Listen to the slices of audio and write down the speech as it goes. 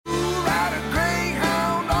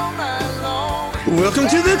Welcome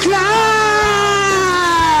to the climb!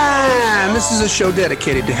 This is a show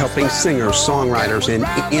dedicated to helping singers, songwriters, and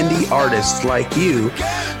indie artists like you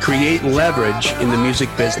create leverage in the music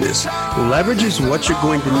business. Leverage is what you're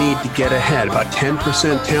going to need to get ahead. About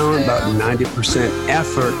 10% talent, about 90%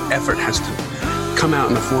 effort. Effort has to come out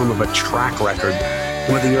in the form of a track record.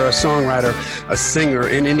 Whether you're a songwriter, a singer,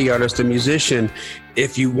 an indie artist, a musician,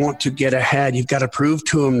 if you want to get ahead, you've got to prove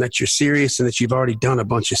to them that you're serious and that you've already done a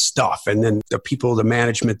bunch of stuff. And then the people, the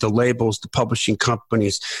management, the labels, the publishing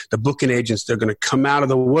companies, the booking agents, they're going to come out of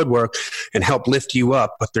the woodwork and help lift you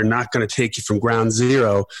up, but they're not going to take you from ground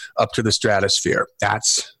zero up to the stratosphere.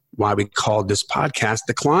 That's why we called this podcast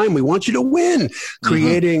The Climb. We want you to win,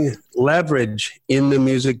 creating leverage in the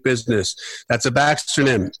music business. That's a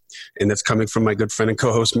Baxternym, and that's coming from my good friend and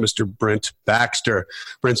co-host, Mr. Brent Baxter.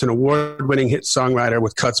 Brent's an award-winning hit songwriter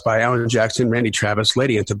with cuts by Alan Jackson, Randy Travis,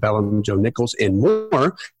 Lady Antebellum, Joe Nichols, and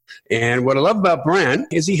more. And what I love about Brent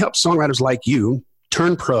is he helps songwriters like you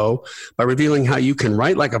turn pro by revealing how you can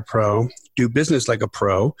write like a pro, do business like a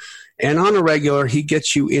pro, and on a regular, he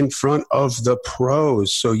gets you in front of the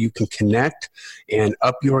pros so you can connect and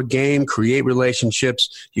up your game, create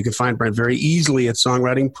relationships. You can find Brent very easily at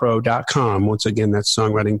songwritingpro.com. Once again, that's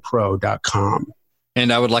songwritingpro.com.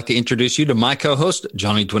 And I would like to introduce you to my co-host,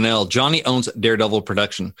 Johnny Dwinell. Johnny owns Daredevil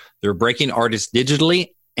Production. They're breaking artists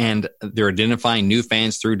digitally, and they're identifying new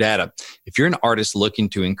fans through data. If you're an artist looking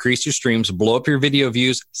to increase your streams, blow up your video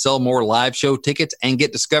views, sell more live show tickets, and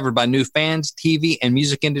get discovered by new fans, TV, and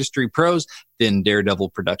music industry pros, then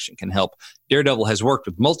Daredevil Production can help. Daredevil has worked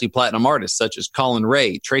with multi-platinum artists such as Colin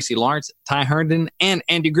Ray, Tracy Lawrence, Ty Herndon, and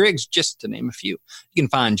Andy Griggs, just to name a few. You can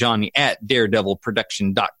find Johnny at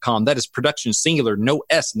daredevilproduction.com. That is production singular, no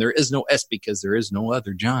S, and there is no S because there is no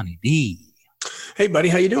other Johnny D. Hey, buddy,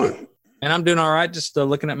 how you doing? And I'm doing all right. Just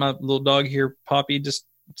looking at my little dog here, Poppy, just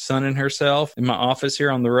sunning herself in my office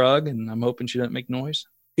here on the rug. And I'm hoping she doesn't make noise.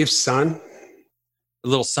 You have sun? A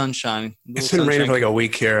little sunshine. It's been raining for like a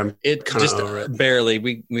week here. It just barely.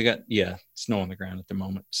 We got, snow on the ground at the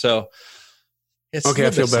moment. So it's okay.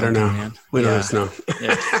 I feel better now. Man. We don't have snow.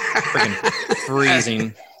 Yeah, it's freaking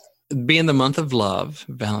freezing. Being the month of love,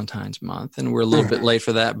 Valentine's month, and we're a little bit late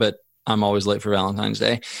for that, but I'm always late for Valentine's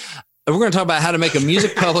Day. We're going to talk about how to make a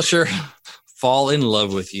music publisher fall in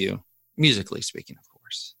love with you, musically speaking, of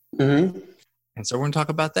course. Mm-hmm. And so we're going to talk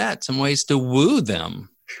about that, some ways to woo them.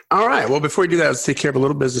 All right. Well, before we do that, let's take care of a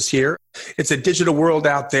little business here. It's a digital world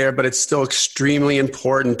out there, but it's still extremely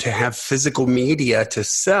important to have physical media to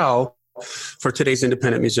sell for today's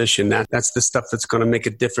independent musician. That's the stuff that's going to make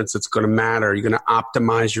a difference. That's going to matter. You're going to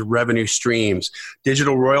optimize your revenue streams.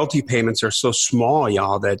 Digital royalty payments are so small,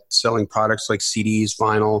 y'all, that selling products like CDs,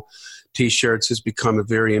 vinyl, T-shirts has become a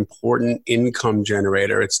very important income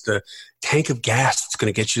generator. It's the tank of gas that's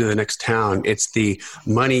going to get you to the next town. It's the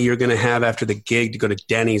money you're going to have after the gig to go to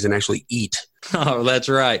Denny's and actually eat. Oh, that's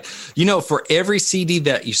right. For every CD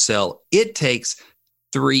that you sell, it takes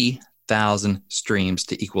 3,000 streams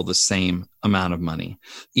to equal the same amount of money.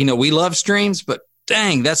 We love streams, but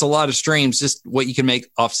dang, that's a lot of streams, just what you can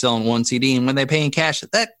make off selling one CD. And when they pay in cash,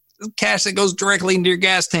 that cash that goes directly into your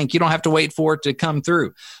gas tank, you don't have to wait for it to come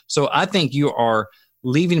through. So I think you are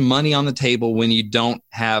leaving money on the table when you don't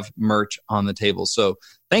have merch on the table. So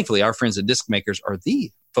thankfully, our friends at Disc Makers are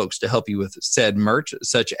the folks to help you with said merch,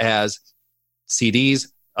 such as CDs,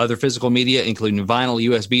 other physical media, including vinyl,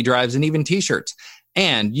 USB drives, and even T-shirts.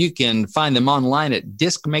 And you can find them online at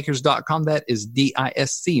discmakers.com. That is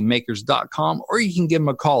DISC makers.com. Or you can give them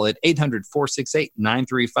a call at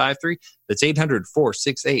 800-468-9353. That's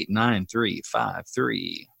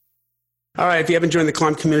 800-468-9353. All right. If you haven't joined the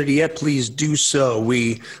Climb community yet, please do so.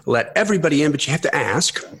 We let everybody in, but you have to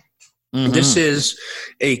ask. Mm-hmm. This is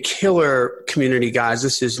a killer community, guys.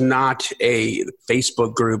 This is not a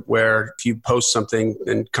Facebook group where if you post something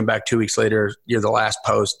and come back 2 weeks later, you're the last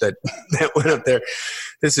post that went up there.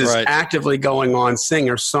 This is actively going on.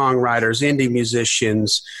 Singers, songwriters, indie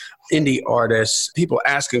musicians, indie artists, people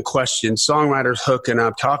asking questions, songwriters hooking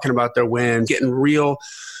up, talking about their wins, getting real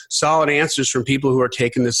solid answers from people who are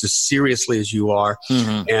taking this as seriously as you are.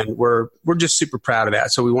 Mm-hmm. And we're just super proud of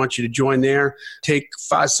that. So we want you to join there. Take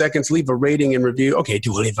 5 seconds, leave a rating and review. Okay,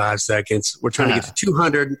 25 seconds. We're trying to get to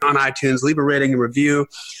 200 on iTunes. Leave a rating and review.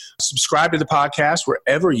 Subscribe to the podcast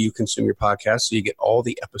wherever you consume your podcast so you get all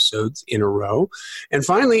the episodes in a row. And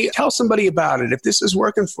finally, tell somebody about it. If this is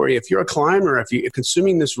working for you, if you're a climber, if you're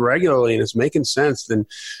consuming this regularly and it's making sense, then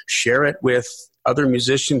share it with other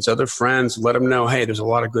musicians, other friends. Let them know, hey, there's a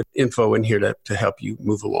lot of good info in here to help you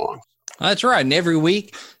move along. That's right. And every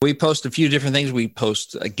week we post a few different things. We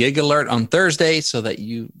post a gig alert on Thursday so that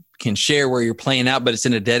you can share where you're playing out, but it's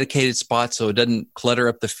in a dedicated spot so it doesn't clutter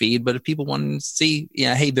up the feed. But if people want to see,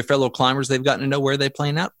 hey, their fellow climbers, they've gotten to know where they're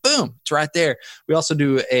playing out, boom, it's right there. We also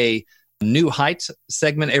do a new heights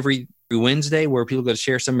segment every Wednesday where people go to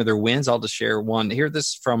share some of their wins. I'll just share one. Hear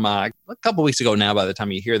this from a couple weeks ago now by the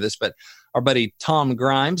time you hear this, but our buddy Tom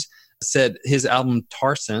Grimes said his album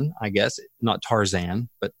Tarson, I guess, not Tarzan,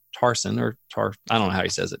 but Tarson or I don't know how he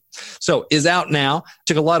says it. So is out now.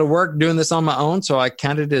 Took a lot of work doing this on my own, so I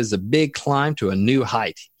counted it as a big climb to a new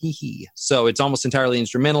height. So it's almost entirely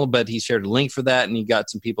instrumental, but he shared a link for that, and he got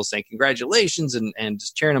some people saying congratulations and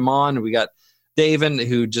just cheering him on. And we got David,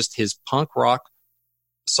 who just his punk rock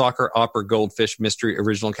soccer opera Goldfish mystery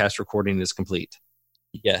original cast recording is complete.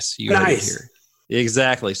 Yes, you heard it here.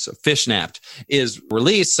 Exactly. So Fish Snapped is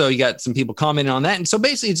released. So you got some people commenting on that. And so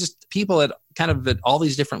basically it's just people at kind of at all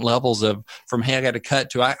these different levels of from, hey, I got to cut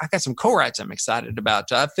to, I got some co-writes I'm excited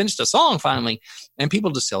about. I finished a song finally, and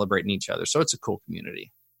people just celebrating each other. So it's a cool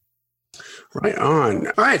community. Right on.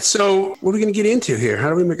 All right. So what are we going to get into here? How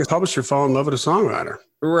do we make a publisher fall in love with a songwriter?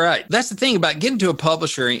 Right. That's the thing about getting to a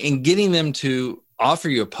publisher and getting them to offer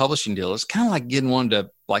you a publishing deal. It's kind of like getting one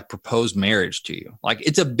to like propose marriage to you. Like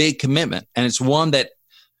it's a big commitment, and it's one that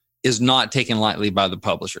is not taken lightly by the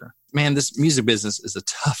publisher. Man, this music business is a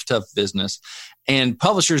tough business, and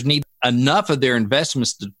publishers need enough of their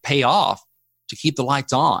investments to pay off to keep the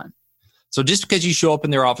lights on. So just because you show up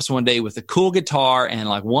in their office one day with a cool guitar and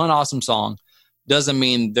like one awesome song doesn't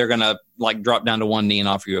mean they're going to like drop down to one knee and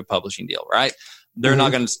offer you a publishing deal, right? They're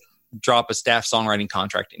not going to drop a staff songwriting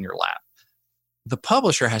contract in your lap. The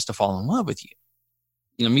publisher has to fall in love with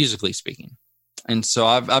you, musically speaking. And so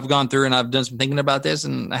I've gone through and I've done some thinking about this,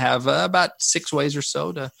 and I have about 6 ways or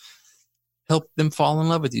so to help them fall in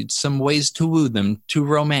love with you. Some ways to woo them, to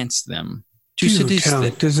romance them, to seduce them.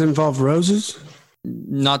 Does it involve roses?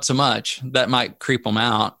 Not so much. That might creep them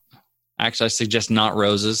out. Actually, I suggest not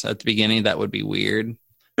roses at the beginning. That would be weird.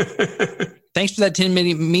 Thanks for that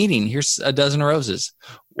 10-minute meeting. Here's a dozen roses.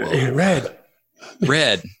 Whoa.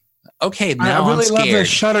 Red. Okay, now I really I'm love scared. the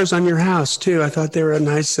shutters on your house too. I thought they were a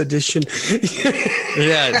nice addition.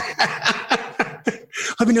 Yeah.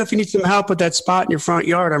 Let me know if you need some help with that spot in your front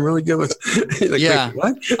yard. I'm really good with. Yeah.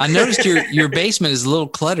 What? I noticed your basement is a little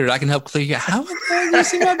cluttered. I can help clear you. How the heck do you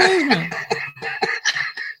see my basement?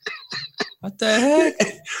 What the heck?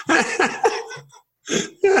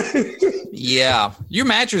 Yeah, your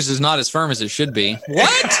mattress is not as firm as it should be.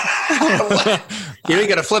 What? You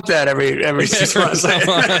got to flip that every 6 months.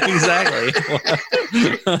 Exactly.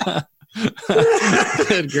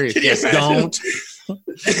 Good grief. Yes, don't.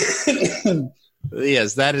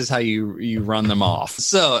 Yes, that is how you run them off.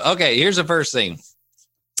 So, okay, here's the first thing.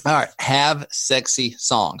 All right, have sexy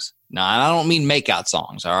songs. Now, I don't mean make-out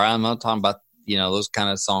songs, all right? I'm not talking about, those kind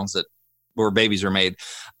of songs where babies are made,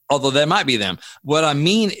 although that might be them. What I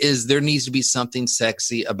mean is there needs to be something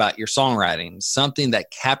sexy about your songwriting, something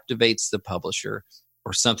that captivates the publisher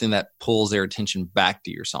or something that pulls their attention back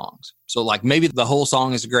to your songs. So like maybe the whole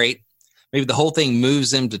song is great. Maybe the whole thing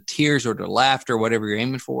moves them to tears or to laughter, whatever you're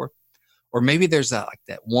aiming for. Or maybe there's that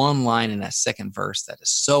one line in that second verse that is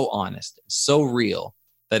so honest, so real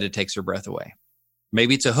that it takes their breath away.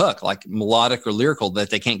 Maybe it's a hook, like melodic or lyrical, that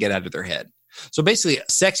they can't get out of their head. So basically, a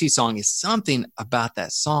sexy song is something about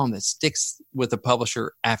that song that sticks with the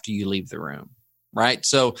publisher after you leave the room, right?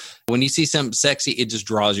 So when you see something sexy, it just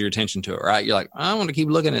draws your attention to it, right? You're like, I want to keep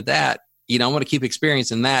looking at that. I want to keep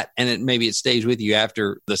experiencing that. And maybe it stays with you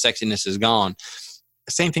after the sexiness is gone.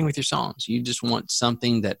 Same thing with your songs. You just want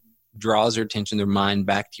something that draws their attention, their mind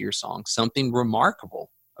back to your song, something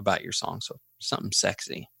remarkable about your song. So something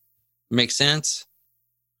sexy. Make sense?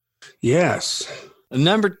 Yes.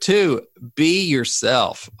 Number 2, be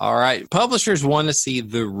yourself. All right. Publishers want to see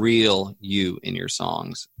the real you in your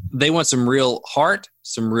songs. They want some real heart,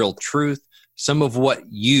 some real truth, some of what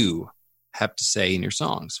you have to say in your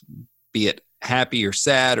songs, be it happy or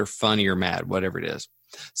sad or funny or mad, whatever it is.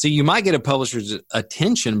 So you might get a publisher's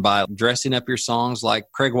attention by dressing up your songs like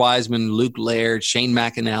Craig Wiseman, Luke Laird, Shane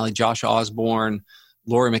McAnally, Josh Osborne,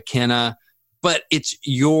 Laurie McKenna, but it's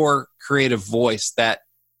your creative voice that,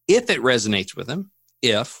 if it resonates with them,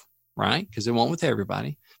 right? Because it won't with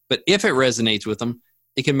everybody. But if it resonates with them,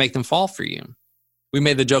 it can make them fall for you. We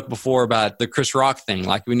made the joke before about the Chris Rock thing.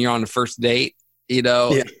 Like when you're on the first date,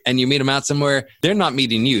 and you meet them out somewhere, they're not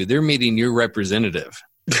meeting you. They're meeting your representative.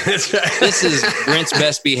 That's right. This is Brent's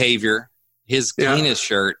best behavior, his cleanest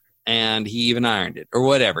shirt, and he even ironed it or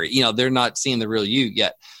whatever. They're not seeing the real you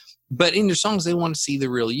yet. But in your songs, they want to see the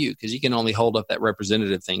real you because you can only hold up that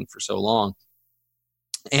representative thing for so long.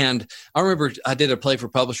 And I remember I did a Play for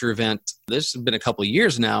Publisher event. This has been a couple of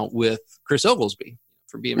years now with Chris Oglesby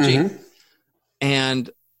for BMG. Mm-hmm. And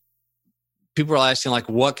people are asking, like,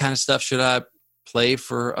 what kind of stuff should I play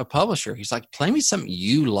for a publisher? He's like, play me something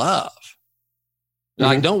you love. Mm-hmm.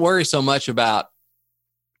 Like, don't worry so much about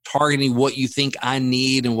targeting what you think I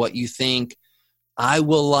need and what you think I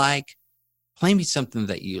will like. Play me something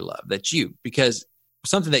that you love, because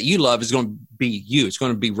something that you love is going to be you. It's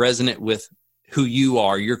going to be resonant with who you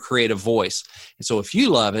are, your creative voice. And so if you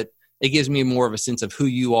love it, it gives me more of a sense of who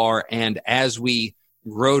you are. And as we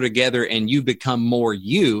grow together and you become more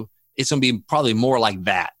you, it's going to be probably more like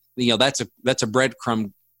that. That's a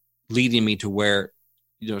breadcrumb leading me to where,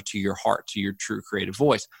 to your heart, to your true creative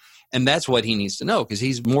voice. And that's what he needs to know, because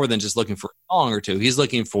he's more than just looking for a song or two. He's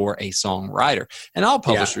looking for a songwriter. And all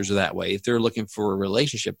publishers are that way. If they're looking for a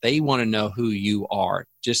relationship, they want to know who you are,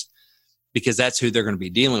 just because that's who they're going to be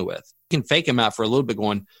dealing with. You can fake them out for a little bit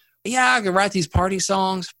going, yeah, I can write these party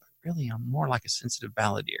songs. But really, I'm more like a sensitive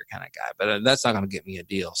balladeer kind of guy. But that's not going to get me a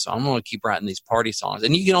deal. So I'm going to keep writing these party songs.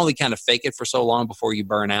 And you can only kind of fake it for so long before you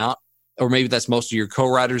burn out. Or maybe that's most of your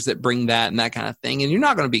co-writers that bring that and that kind of thing. And you're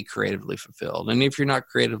not going to be creatively fulfilled. And if you're not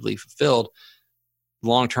creatively fulfilled,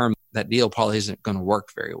 long-term, that deal probably isn't going to work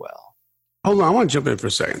very well. Hold on. I want to jump in for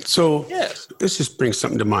a second. So This just brings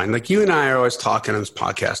something to mind. Like, you and I are always talking on this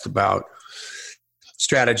podcast about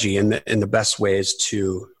strategy and the best ways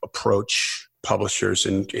to approach publishers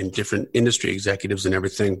and different industry executives and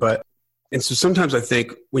everything. And so sometimes I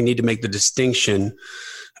think we need to make the distinction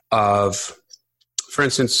of, for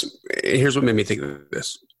instance, here's what made me think of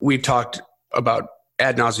this. We've talked about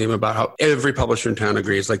ad nauseum about how every publisher in town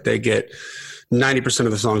agrees, like, they get 90%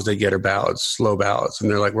 of the songs they get are ballads, slow ballads. And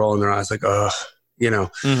they're like rolling their eyes like, ugh,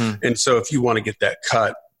 Mm-hmm. And so if you want to get that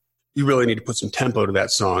cut, you really need to put some tempo to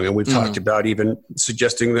that song. And we've talked about even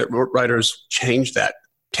suggesting that writers change that.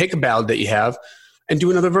 Take a ballad that you have and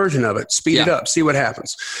do another version of it. Speed it up. See what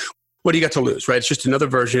happens. What do you got to lose, right? It's just another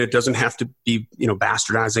version. It doesn't have to be,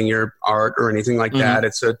 bastardizing your art or anything like that.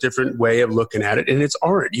 It's a different way of looking at it. And it's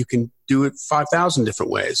art. You can do it 5,000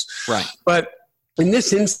 different ways. Right. But in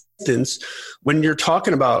this instance, when you're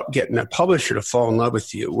talking about getting a publisher to fall in love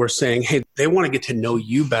with you, we're saying, hey, they want to get to know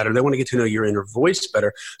you better. They want to get to know your inner voice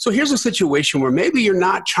better. So here's a situation where maybe you're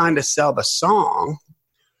not trying to sell the song.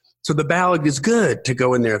 So the ballad is good to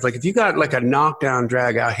go in there. It's like, if you got like a knockdown,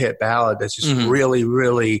 drag out hit ballad that's just really,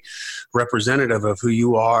 really representative of who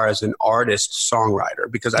you are as an artist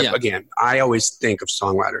songwriter, because I always think of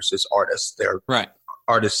songwriters as artists. They're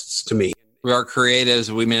artists to me. We are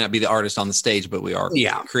creatives. We may not be the artists on the stage, but we are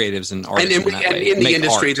creatives and artists. And in the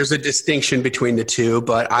industry, there's a distinction between the two,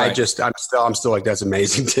 but I'm still like, that's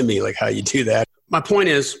amazing to me, like how you do that. My point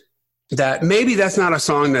is that maybe that's not a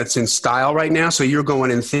song that's in style right now. So you're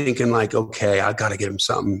going and thinking like, okay, I got to get him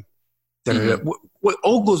something. What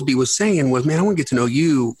Oglesby was saying was, man, I want to get to know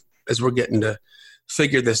you as we're getting to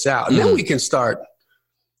figure this out. And then we can start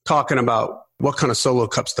talking about what kind of solo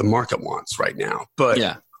cups the market wants right now. But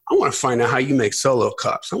I want to find out how you make solo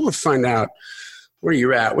cups. I want to find out where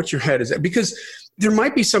you're at, what your head is at, because there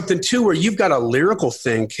might be something too where you've got a lyrical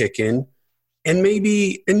thing kicking. And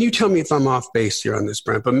maybe, and you tell me if I'm off base here on this,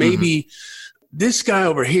 Brent, but maybe this guy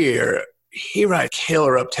over here, he writes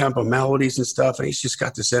killer up-tempo melodies and stuff, and he's just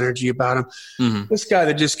got this energy about him. This guy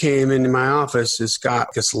that just came into my office has got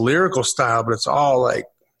this lyrical style, but it's all like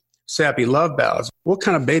sappy love ballads. What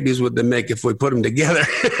kind of babies would they make if we put them together?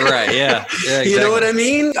 Right, yeah exactly. You know what I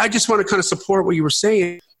mean? I just want to kind of support what you were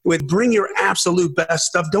saying. With bring your absolute best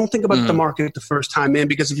stuff. Don't think about the market the first time in,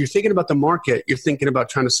 because if you're thinking about the market, you're thinking about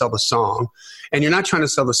trying to sell the song, and you're not trying to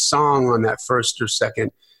sell the song on that first or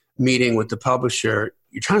second meeting with the publisher.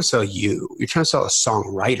 You're trying to sell you. You're trying to sell a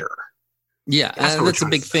songwriter. Yeah, that's a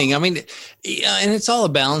big thing. I mean, and it's all a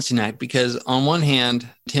balancing act, because on one hand,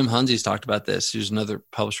 Tim Hunzy's talked about this, who's another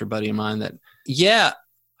publisher buddy of mine, that,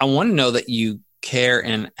 I want to know that you care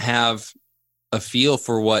and have a feel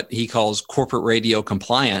for what he calls corporate radio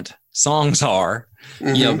compliant songs are,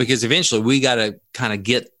 because eventually we got to kind of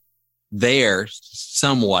get there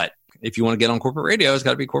somewhat. If you want to get on corporate radio, it's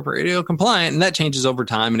got to be corporate radio compliant, and that changes over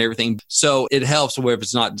time and everything. So it helps where if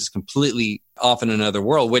it's not just completely off in another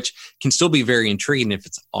world, which can still be very intriguing if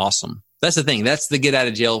it's awesome. That's the thing. That's the get out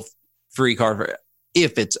of jail free card.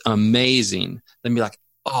 If it's amazing, then be like,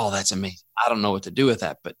 oh, that's amazing. I don't know what to do with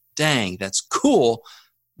that, but dang, that's cool.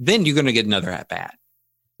 Then you're going to get another at bat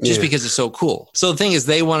just because it's so cool. So the thing is,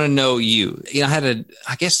 they want to know you.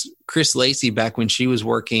 I guess Chris Lacey, back when she was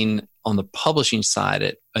working on the publishing side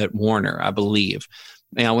at Warner, I believe.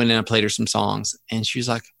 And I went in and played her some songs, and she was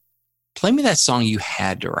like, play me that song you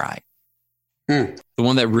had to write. The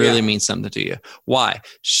one that really means something to you. Why?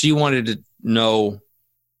 She wanted to know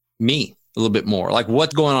me. a little bit more. Like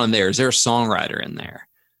what's going on there? Is there a songwriter in there?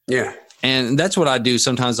 Yeah. And that's what I do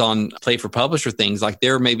sometimes on Play for Publisher things. Like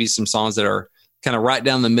there may be some songs that are kind of right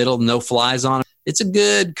down the middle, no flies on it. It's a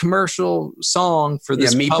good commercial song for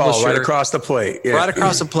this meatball publisher. Right across the plate. Yeah. Right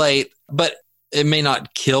across the plate. But it may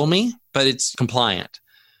not kill me, but it's compliant.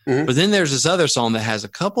 Mm-hmm. But then there's this other song that has a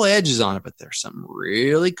couple edges on it, but there's something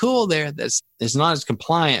really cool there it's not as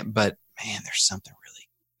compliant, but man, there's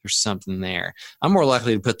something there. I'm more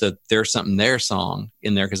likely to put the There's Something There song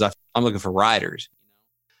in there because I'm looking for writers.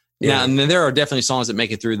 Yeah. Now, and then there are definitely songs that make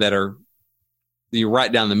it through that are you're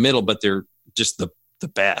right down the middle, but they're just the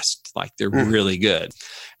best. Like they're really good.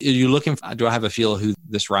 You're looking for, do I have a feel of who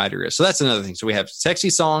this writer is? So that's another thing. So we have sexy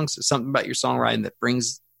songs, something about your songwriting that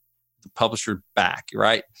brings the publisher back,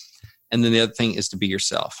 right? And then the other thing is to be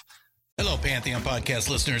yourself. Hello, Pantheon podcast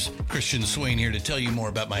listeners. Christian Swain here to tell you more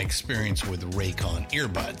about my experience with Raycon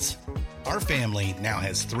earbuds. Our family now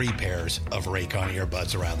has 3 pairs of Raycon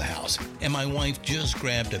earbuds around the house, and my wife just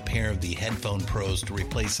grabbed a pair of the Headphone Pros to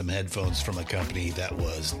replace some headphones from a company that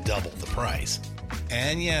was double the price.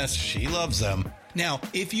 And yes, she loves them. Now,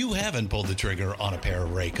 if you haven't pulled the trigger on a pair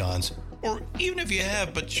of Raycons, or even if you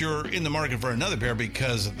have, but you're in the market for another pair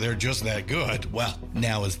because they're just that good, well,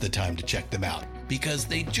 now is the time to check them out, because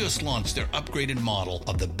they just launched their upgraded model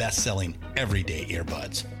of the best-selling everyday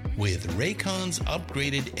earbuds. With Raycon's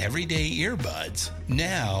upgraded everyday earbuds,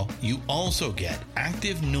 now you also get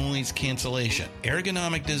active noise cancellation,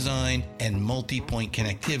 ergonomic design, and multi-point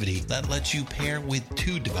connectivity that lets you pair with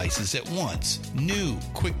 2 devices at once. New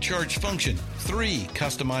quick charge function, 3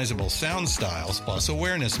 customizable sound styles, plus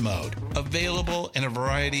awareness mode. Available in a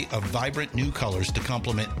variety of vibrant new colors to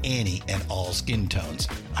complement any and all skin tones.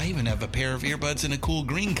 I even have a pair of earbuds in a cool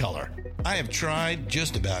green color. I have tried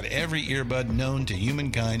just about every earbud known to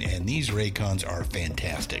humankind, and these Raycons are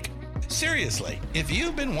fantastic. Seriously, if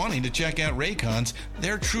you've been wanting to check out Raycons,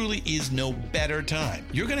 there truly is no better time.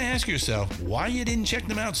 You're going to ask yourself why you didn't check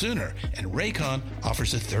them out sooner, and Raycon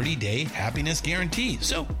offers a 30-day happiness guarantee.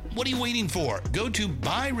 So what are you waiting for? Go to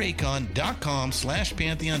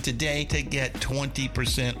buyraycon.com/Pantheon today to get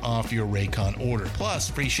 20% off your Raycon order, plus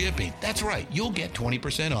free shipping. That's right, you'll get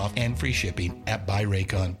 20% off and free shipping at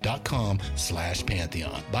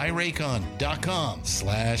buyraycon.com/Pantheon.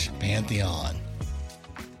 buyraycon.com/Pantheon.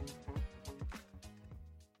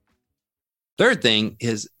 Third thing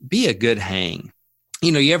is be a good hang.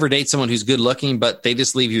 You know, you ever date someone who's good looking, but they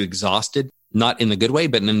just leave you exhausted, not in the good way,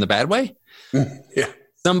 but in the bad way? Yeah.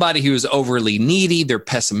 Somebody who is overly needy, they're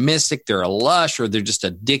pessimistic, they're a lush, or they're just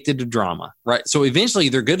addicted to drama, right? So eventually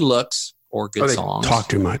their good looks or good songs. Talk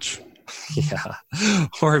too much. Yeah.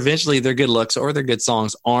 Or eventually their good looks or their good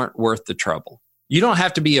songs aren't worth the trouble. You don't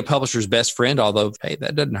have to be a publisher's best friend, although, hey,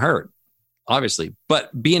 that doesn't hurt, obviously.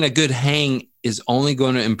 But being a good hang is only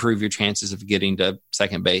going to improve your chances of getting to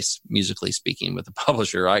second base, musically speaking, with a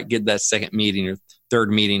publisher, right? Get that second meeting or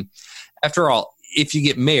third meeting. After all, if you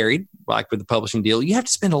get married, like with the publishing deal, you have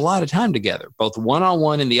to spend a lot of time together, both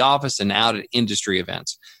one-on-one in the office and out at industry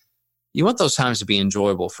events. You want those times to be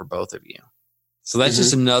enjoyable for both of you. So that's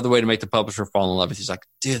just another way to make the publisher fall in love with you. He's like,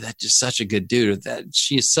 dude, that's just such a good dude. Or that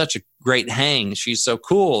she is such a great hang. She's so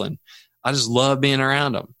cool. And I just love being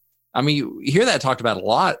around them. I mean, you hear that talked about a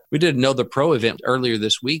lot. We did a Know the Pro event earlier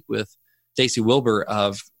this week with Stacey Wilbur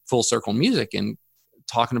of Full Circle Music and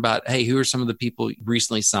talking about, hey, who are some of the people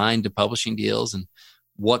recently signed to publishing deals and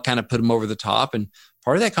what kind of put them over the top? And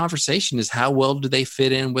part of that conversation is how well do they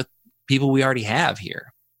fit in with people we already have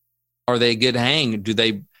here? Are they a good hang? Do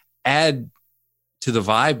they add to the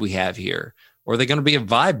vibe we have here? Or are they going to be a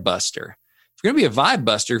vibe buster? If you're going to be a vibe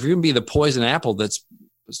buster, if you're going to be the poison apple that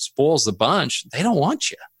spoils the bunch, they don't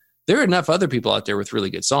want you. There are enough other people out there with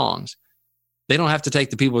really good songs. They don't have to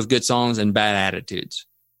take the people with good songs and bad attitudes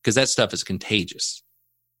because that stuff is contagious.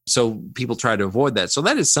 So people try to avoid that. So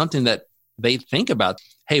that is something that they think about.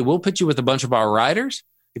 Hey, we'll put you with a bunch of our writers.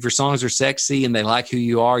 If your songs are sexy and they like who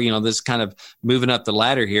you are, you know, this kind of moving up the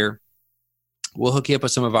ladder here, we'll hook you up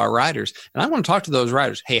with some of our writers. And I want to talk to those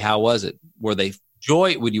writers. Hey, how was it? Were they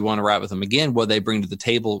joy? Would you want to write with them again? What they bring to the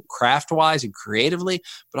table craft-wise and creatively?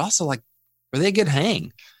 But also, like, were they a good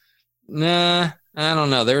hang? Nah, I don't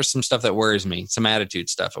know. There's some stuff that worries me, some attitude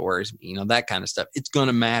stuff that worries me, you know, that kind of stuff. It's going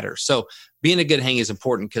to matter. So being a good hang is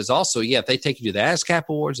important because also, yeah, if they take you to the ASCAP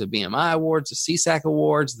Awards, the BMI Awards, the CSAC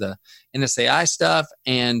Awards, the NSAI stuff,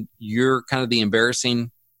 and you're kind of the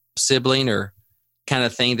embarrassing sibling or kind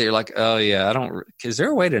of thing that you're like, oh, yeah, is there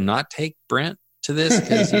a way to not take Brent to this?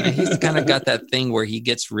 Because you know, he's kind of got that thing where he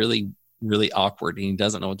gets really awkward and he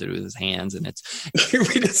doesn't know what to do with his hands, and he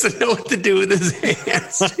doesn't know what to do with his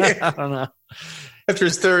hands. I don't know. After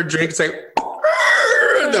his third drink, it's like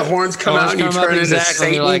The horns come out and you turn into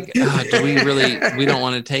Satan. You're like, do we really, we don't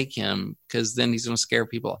want to take him because then he's going to scare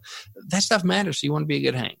people. That stuff matters. So you want to be a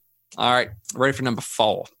good hang. All right. Ready for number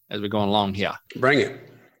 4 as we're going along here. Bring it.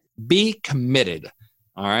 Be committed.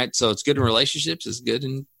 All right. So it's good in relationships. It's good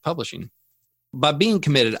in publishing. By being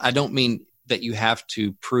committed, I don't mean that you have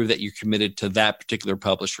to prove that you're committed to that particular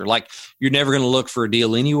publisher. Like you're never going to look for a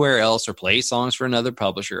deal anywhere else or play songs for another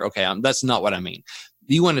publisher. Okay. That's not what I mean.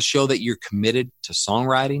 You want to show that you're committed to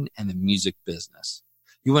songwriting and the music business.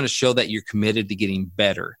 You want to show that you're committed to getting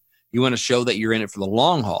better. You want to show that you're in it for the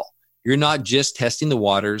long haul. You're not just testing the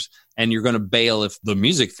waters and you're going to bail if the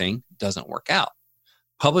music thing doesn't work out.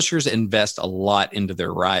 Publishers invest a lot into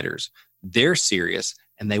their writers. They're serious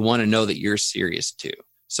and they want to know that you're serious too.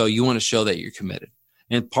 So you want to show that you're committed.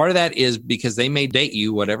 And part of that is because they may date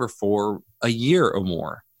you, whatever, for a year or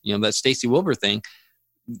more. You know, that Stacy Wilbur thing,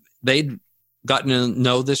 they'd gotten to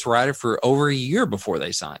know this writer for over a year before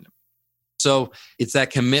they signed him. So it's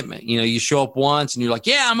that commitment. You know, you show up once and you're like,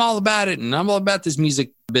 yeah, I'm all about it. And I'm all about this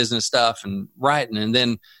music business stuff and writing. And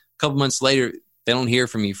then a couple months later, they don't hear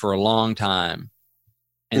from you for a long time.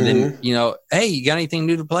 And then, you know, hey, you got anything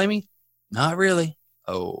new to play me? Not really.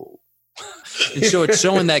 Oh. And so it's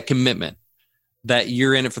showing that commitment that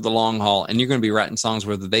you're in it for the long haul and you're going to be writing songs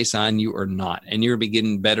whether they sign you or not. And you're going to be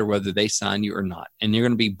getting better whether they sign you or not. And you're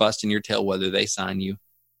going to be busting your tail whether they sign you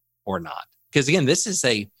or not. Because again, this is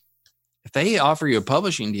if they offer you a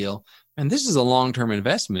publishing deal, and this is a long-term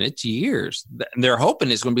investment, it's years. They're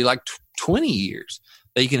hoping it's going to be like 20 years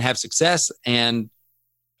that you can have success and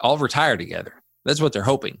all retire together. That's what they're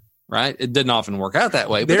hoping, right? It doesn't often work out that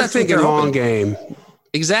way. But they're thinking long game.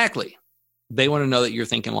 Exactly. They want to know that you're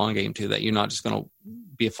thinking long game too, that you're not just going to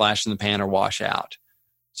be a flash in the pan or wash out.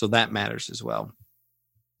 So that matters as well.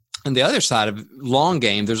 And the other side of long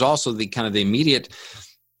game, there's also the kind of the immediate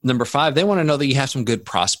number 5. They want to know that you have some good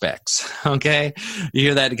prospects. Okay. You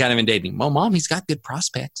hear that kind of in dating. Well, mom, he's got good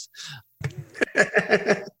prospects.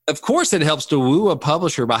 Of course, it helps to woo a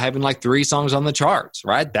publisher by having like 3 songs on the charts,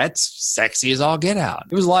 right? That's sexy as all get out.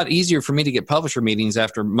 It was a lot easier for me to get publisher meetings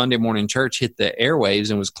after Monday Morning Church hit the airwaves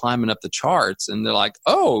and was climbing up the charts. And they're like,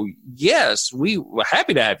 oh, yes, we're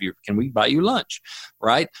happy to have you. Can we buy you lunch?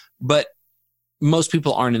 Right? But most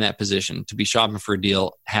people aren't in that position to be shopping for a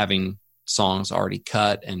deal, having songs already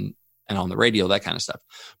cut and on the radio, that kind of stuff.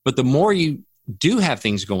 But the more you do have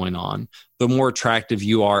things going on, the more attractive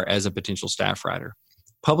you are as a potential staff writer.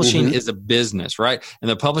 Publishing is a business, right? And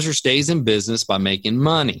the publisher stays in business by making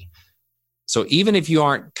money. So even if you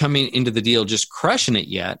aren't coming into the deal just crushing it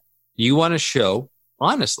yet, you want to show,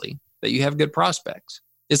 honestly, that you have good prospects.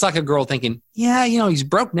 It's like a girl thinking, yeah, you know, he's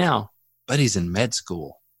broke now, but he's in med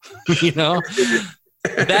school, you know?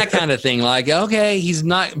 That kind of thing. Like, okay, he's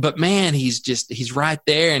not, but man, he's right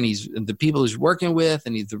there, and he's the people he's working with,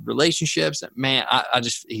 and the relationships. Man,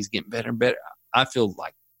 he's getting better and better. I feel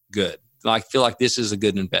like good. I feel like this is a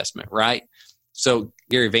good investment, right? So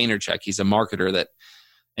Gary Vaynerchuk, he's a marketer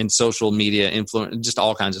and social media influence, just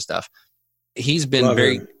all kinds of stuff. He's been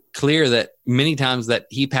very clear that many times that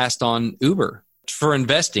he passed on Uber for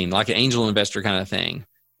investing, like an angel investor kind of thing.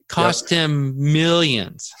 Cost him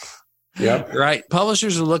millions. Yep. Right.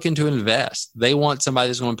 Publishers are looking to invest. They want somebody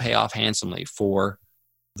that's going to pay off handsomely for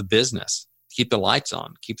the business, keep the lights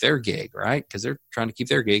on, keep their gig, right? Because they're trying to keep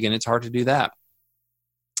their gig, and it's hard to do that.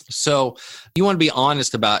 So you want to be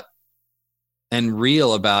honest about and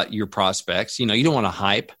real about your prospects. You know, you don't want to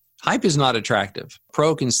hype. Hype is not attractive.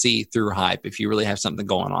 Pro can see through hype if you really have something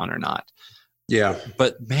going on or not. Yeah.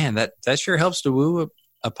 But man, that sure helps to woo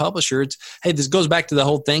a publisher. This goes back to the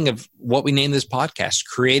whole thing of what we named this podcast,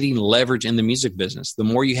 creating leverage in the music business. The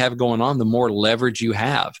more you have going on, the more leverage you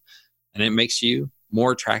have. And it makes you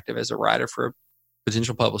more attractive as a writer for a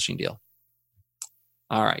potential publishing deal.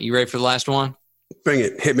 All right. You ready for the last one? Bring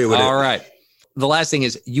it. Hit me with it. All right. The last thing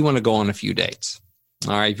is you want to go on a few dates.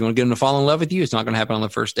 All right. If you want to get them to fall in love with you, it's not going to happen on the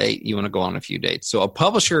first date. You want to go on a few dates. So a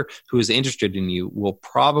publisher who is interested in you will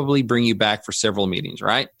probably bring you back for several meetings,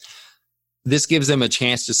 right? This gives them a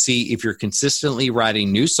chance to see if you're consistently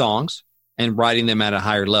writing new songs and writing them at a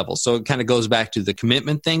higher level. So it kind of goes back to the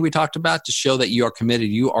commitment thing we talked about, to show that you are committed.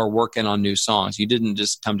 You are working on new songs. You didn't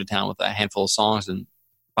just come to town with a handful of songs and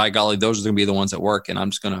by golly, those are going to be the ones that work, and I'm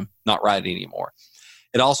just going to not write it anymore.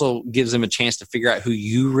 It also gives them a chance to figure out who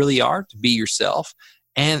you really are, to be yourself,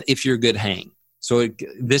 and if you're a good hang. So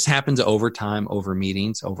this happens over time, over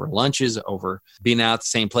meetings, over lunches, over being out at the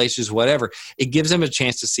same places, whatever. It gives them a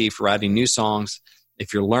chance to see if you're writing new songs,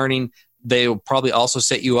 if you're learning. They will probably also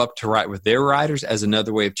set you up to write with their writers as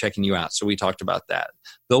another way of checking you out. So we talked about that.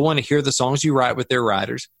 They'll want to hear the songs you write with their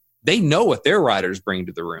writers. They know what their writers bring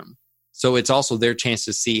to the room. So it's also their chance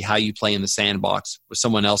to see how you play in the sandbox with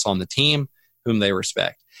someone else on the team whom they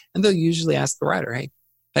respect. And they'll usually ask the writer,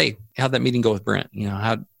 hey, how'd that meeting go with Brent?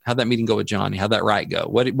 How'd that meeting go with Johnny? How'd that write go?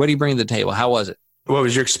 What do you bring to the table? How was it? What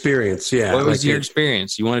was your experience? Yeah. What was your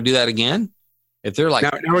experience? You want to do that again? If they're like,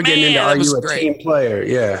 now we're getting into, are you a team player?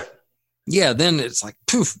 Yeah. Yeah. Then it's like,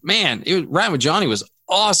 poof, man, writing with Johnny was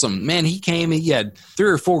awesome. Man, he came, he had 3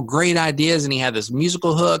 or 4 great ideas and he had this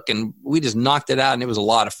musical hook and we just knocked it out and it was a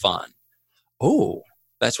lot of fun. Oh,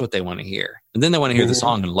 that's what they want to hear. And then they want to hear the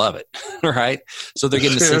song and love it. Right. So they're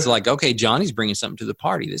getting the sense of like, okay, Johnny's bringing something to the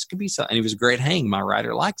party. This could be something. And he was a great hang. My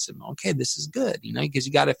writer likes him. Okay, this is good. Because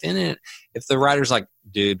you got to fit in it. If the writer's like,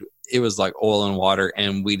 dude, it was like oil and water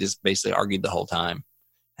and we just basically argued the whole time.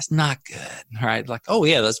 That's not good. Right. Like, oh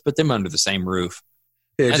yeah, let's put them under the same roof.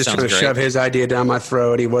 Yeah, just trying to shove his idea down my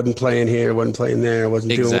throat. He wasn't playing here, wasn't playing there,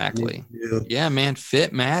 wasn't doing exactly. Yeah, man,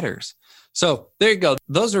 fit matters. So there you go.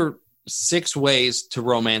 Those are 6 ways to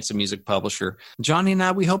romance a music publisher. Johnny and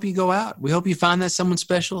I, we hope you go out. We hope you find that someone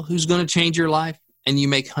special who's going to change your life and you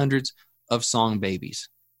make hundreds of song babies.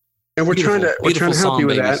 And we're trying to help you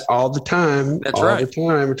with that all the time. That's right. All the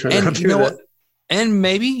time. We're trying to help you with that. And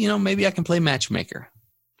maybe I can play matchmaker,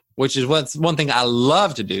 which is one thing I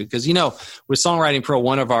love to do. Because, with Songwriting Pro,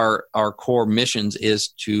 one of our core missions is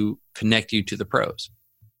to connect you to the pros,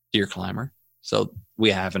 dear climber. So we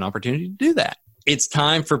have an opportunity to do that. It's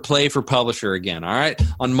time for Play for Publisher again, all right?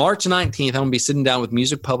 On March 19th, I'm going to be sitting down with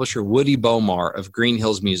music publisher Woody Bomar of Green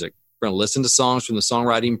Hills Music. We're going to listen to songs from the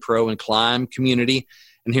Songwriting Pro and Climb community,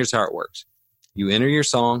 and here's how it works. You enter your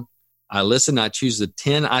song. I listen. I choose the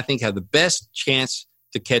 10 I think have the best chance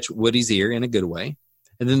to catch Woody's ear in a good way.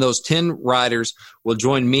 And then those 10 writers will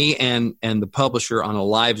join me and the publisher on a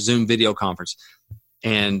live Zoom video conference.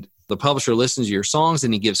 And the publisher listens to your songs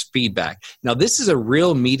and he gives feedback. Now, this is a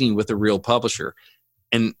real meeting with a real publisher.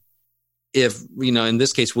 And if, in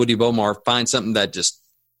this case, Woody Bomar finds something that just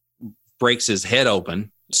breaks his head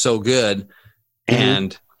open so good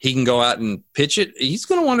and he can go out and pitch it, he's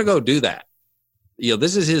going to want to go do that.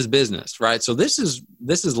 This is his business, right? So this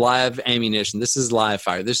is live ammunition. This is live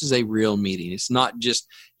fire. This is a real meeting. It's not just,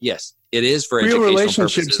 yes, it is for real educational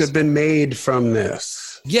relationships purposes. Have been made from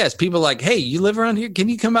this. Yes, people like, hey, you live around here? Can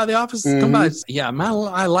you come by the office? Come by. Yeah, man,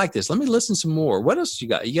 I like this. Let me listen some more. What else you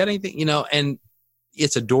got? You got anything? And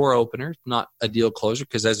it's a door opener, not a deal closer,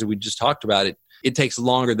 because as we just talked about it takes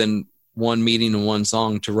longer than one meeting and one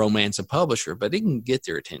song to romance a publisher, but it can get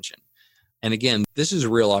their attention. And again, this is a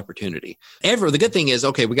real opportunity. The good thing is,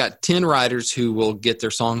 okay, we got 10 writers who will get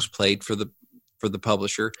their songs played for the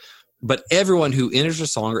publisher, but everyone who enters a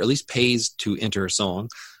song, or at least pays to enter a song,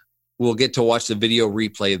 will get to watch the video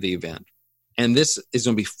replay of the event. And this is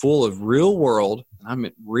going to be full of real world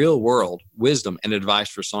wisdom and advice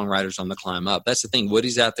for songwriters on the climb up. That's the thing.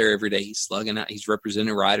 Woody's out there every day. He's slugging out. He's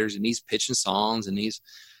representing writers and he's pitching songs and he's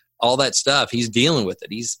all that stuff. He's dealing with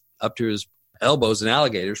it. He's up to his elbows in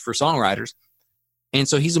alligators for songwriters. And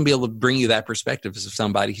so he's going to be able to bring you that perspective as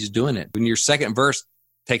somebody who's doing it. When your second verse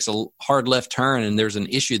takes a hard left turn and there's an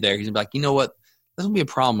issue there, he's going to be like, you know what? That's going to be a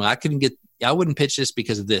problem. I wouldn't pitch this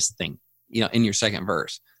because of this thing, in your second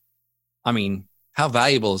verse. I mean, how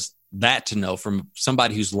valuable is that to know from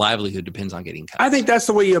somebody whose livelihood depends on getting cuts? I think that's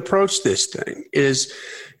the way you approach this thing is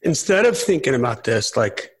instead of thinking about this,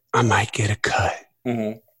 like I might get a cut.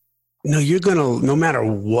 Mm-hmm. No, no matter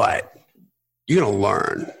what, you're going to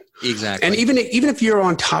learn. Exactly. And even if you're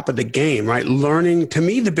on top of the game, right? Learning, to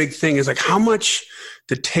me, the big thing is like how much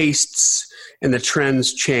the tastes and the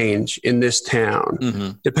trends change in this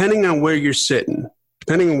town, depending on where you're sitting,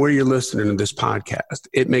 depending on where you're listening to this podcast.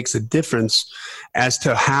 It makes a difference as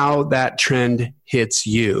to how that trend hits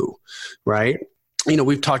you, right?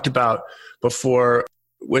 We've talked about before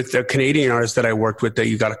with the Canadian artist that I worked with that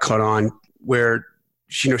you got a cut on where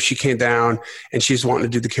she came down and she's wanting to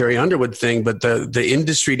do the Carrie Underwood thing, but the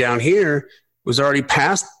industry down here was already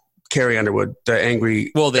past Carrie Underwood, the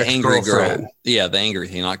angry girl. Yeah, the angry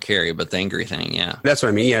thing, not Carrie, but the angry thing, yeah. That's what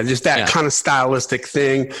I mean, yeah, just that kind of stylistic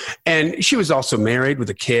thing. And she was also married with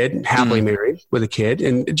a kid, happily married with a kid,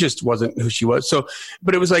 and it just wasn't who she was. So,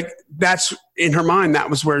 but it was like, that's, in her mind, that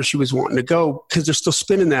was where she was wanting to go, because they're still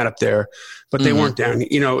spinning that up there, but they weren't down,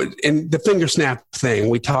 and the finger snap thing,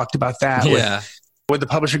 we talked about that with the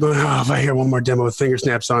publisher going, if I hear one more demo with finger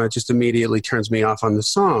snaps on it, just immediately turns me off on the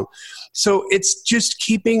song. So it's just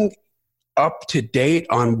keeping up to date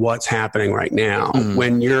on what's happening right now.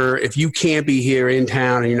 If you can't be here in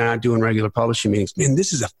town and you're not doing regular publishing meetings, man,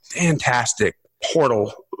 this is a fantastic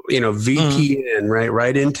portal, VPN,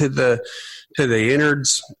 right into the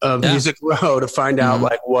innards of Music Row to find out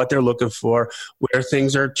like what they're looking for, where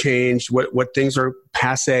things are changed, what things are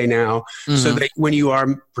passe now, so that when you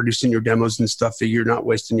are producing your demos and stuff, that you're not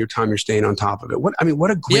wasting your time, you're staying on top of it. What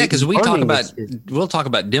a great because we'll talk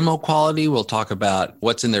about demo quality, we'll talk about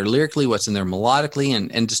what's in there lyrically, what's in there melodically,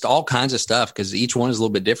 and just all kinds of stuff, because each one is a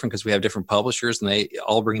little bit different because we have different publishers and they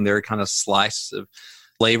all bring their kind of slice of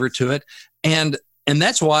flavor to it. And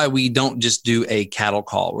that's why we don't just do a cattle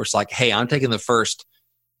call where it's like, hey, I'm taking the first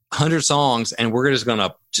 100 songs and we're just going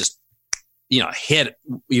to just, hit,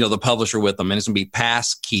 the publisher with them. And it's going to be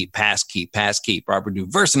pass, keep. Right? We're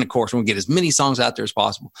doing verse and a chorus. We'll get as many songs out there as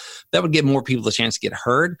possible. That would give more people the chance to get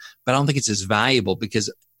heard, but I don't think it's as valuable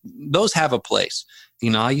because those have a place.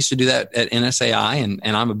 I used to do that at NSAI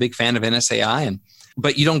and I'm a big fan of NSAI,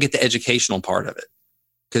 but you don't get the educational part of it.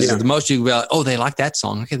 Because the most you go, oh, they like that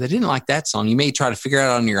song. Okay, they didn't like that song. You may try to figure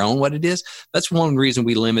out on your own what it is. That's one reason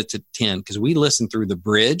we limit to 10, because we listen through the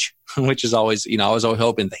bridge, which is always, I was always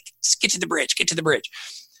hoping, just get to the bridge.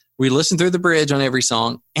 We listen through the bridge on every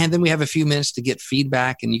song, and then we have a few minutes to get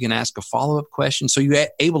feedback, and you can ask a follow-up question. So you're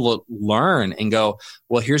able to learn and go,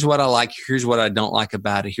 well, here's what I like. Here's what I don't like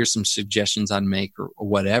about it. Here's some suggestions I'd make or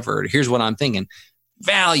whatever. Here's what I'm thinking.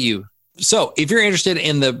 Value. So if you're interested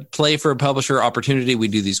in the Play for a Publisher opportunity, we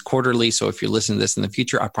do these quarterly. So if you're listening to this in the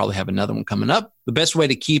future, I probably have another one coming up. The best way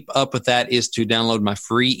to keep up with that is to download my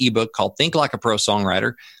free ebook called Think Like a Pro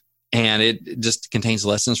Songwriter. And it just contains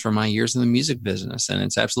lessons from my years in the music business. And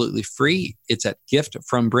it's absolutely free. It's at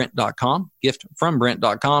giftfrombrent.com,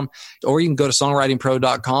 giftfrombrent.com. Or you can go to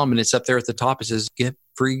songwritingpro.com and it's up there at the top. It says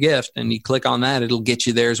free gift. And you click on that, it'll get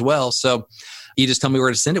you there as well. So you just tell me where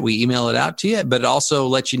to send it. We email it out to you, but it also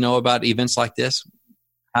lets you know about events like this,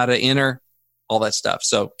 how to enter, all that stuff.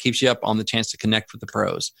 So keeps you up on the chance to connect with the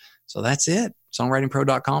pros. So that's it.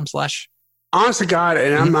 Songwritingpro.com/ Honest to God,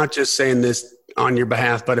 and I'm not just saying this on your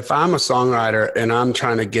behalf, but if I'm a songwriter and I'm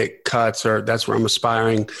trying to get cuts, or that's where I'm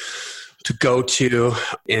aspiring to go to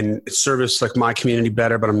and service like my community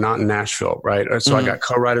better, but I'm not in Nashville, right? So I got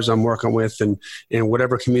co-writers I'm working with, and in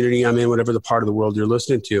whatever community I'm in, whatever the part of the world you're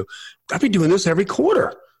listening to, I'd be doing this every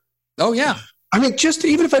quarter. Oh yeah. I mean, just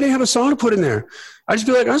even if I didn't have a song to put in there, I'd just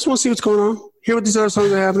be like, I just want to see what's going on. Hear what these other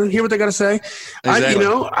songs are happening. Hear what they got to say. Exactly.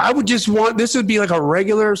 I would just want, this would be like a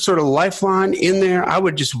regular sort of lifeline in there. I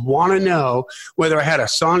would just want to know whether I had a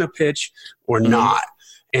song to pitch or not.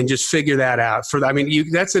 And just figure that out.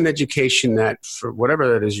 That's an education that, for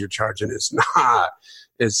whatever that is you're charging, is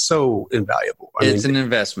so invaluable. It's an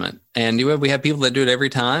investment. And we have people that do it every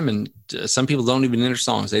time. And some people don't even enter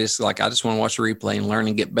songs. They just I just want to watch the replay and learn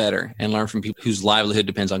and get better and learn from people whose livelihood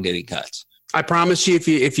depends on getting cuts. I promise you,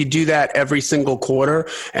 if you do that every single quarter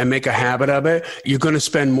and make a habit of it, you're going to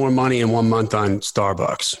spend more money in 1 month on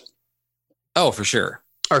Starbucks. Oh, for sure.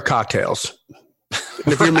 Or cocktails.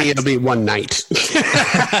 And if you're me, it'll be one night.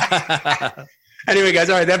 Anyway, guys,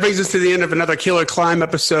 all right, that brings us to the end of another Killer Climb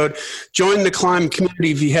episode. Join the Climb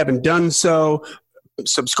community if you haven't done so.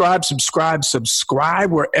 Subscribe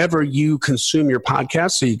wherever you consume your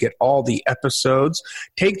podcast so you get all the episodes.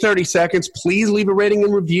 Take 30 seconds. Please leave a rating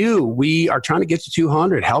and review. We are trying to get to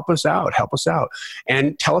 200. Help us out.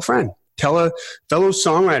 And tell a friend. Tell a fellow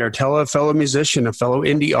songwriter, tell a fellow musician, a fellow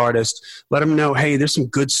indie artist. Let them know, hey, there's some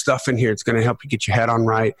good stuff in here. It's going to help you get your head on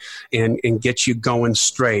right and get you going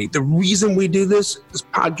straight. The reason we do this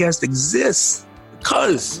podcast exists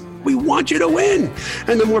because we want you to win.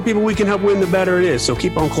 And the more people we can help win, the better it is. So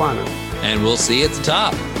keep on climbing. And we'll see you at the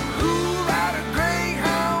top.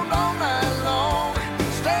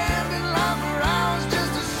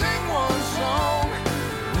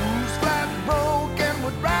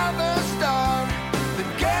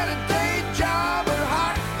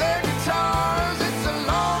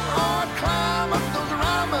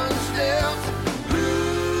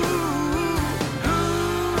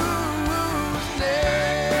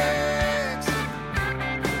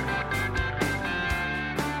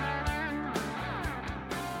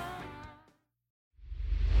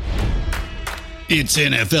 It's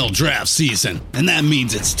NFL draft season, and that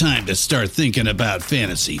means it's time to start thinking about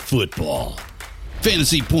fantasy football.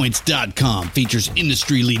 FantasyPoints.com features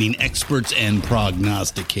industry-leading experts and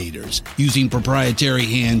prognosticators using proprietary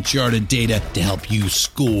hand-charted data to help you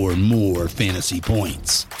score more fantasy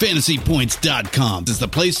points. FantasyPoints.com is the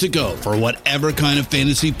place to go for whatever kind of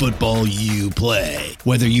fantasy football you play.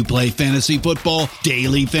 Whether you play fantasy football,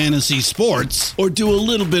 daily fantasy sports, or do a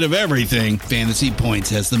little bit of everything, Fantasy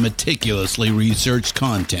Points has the meticulously researched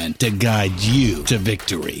content to guide you to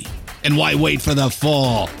victory. And why wait for the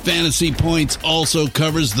fall? Fantasy Points also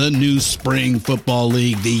covers the new spring football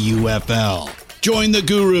league, the UFL. Join the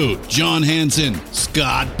guru, John Hansen,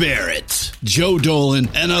 Scott Barrett, Joe Dolan,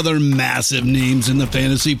 and other massive names in the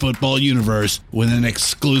fantasy football universe with an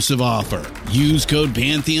exclusive offer. Use code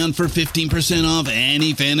Pantheon for 15% off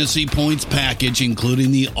any Fantasy Points package, including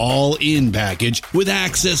the all-in package, with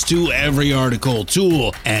access to every article,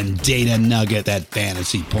 tool, and data nugget that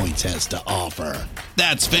Fantasy Points has to offer.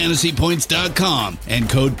 That's fantasypoints.com and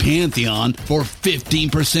code Pantheon for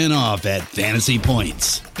 15% off at Fantasy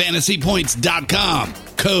Points. Fantasypoints.com,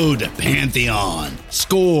 code Pantheon.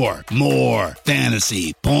 Score more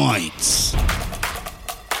fantasy points.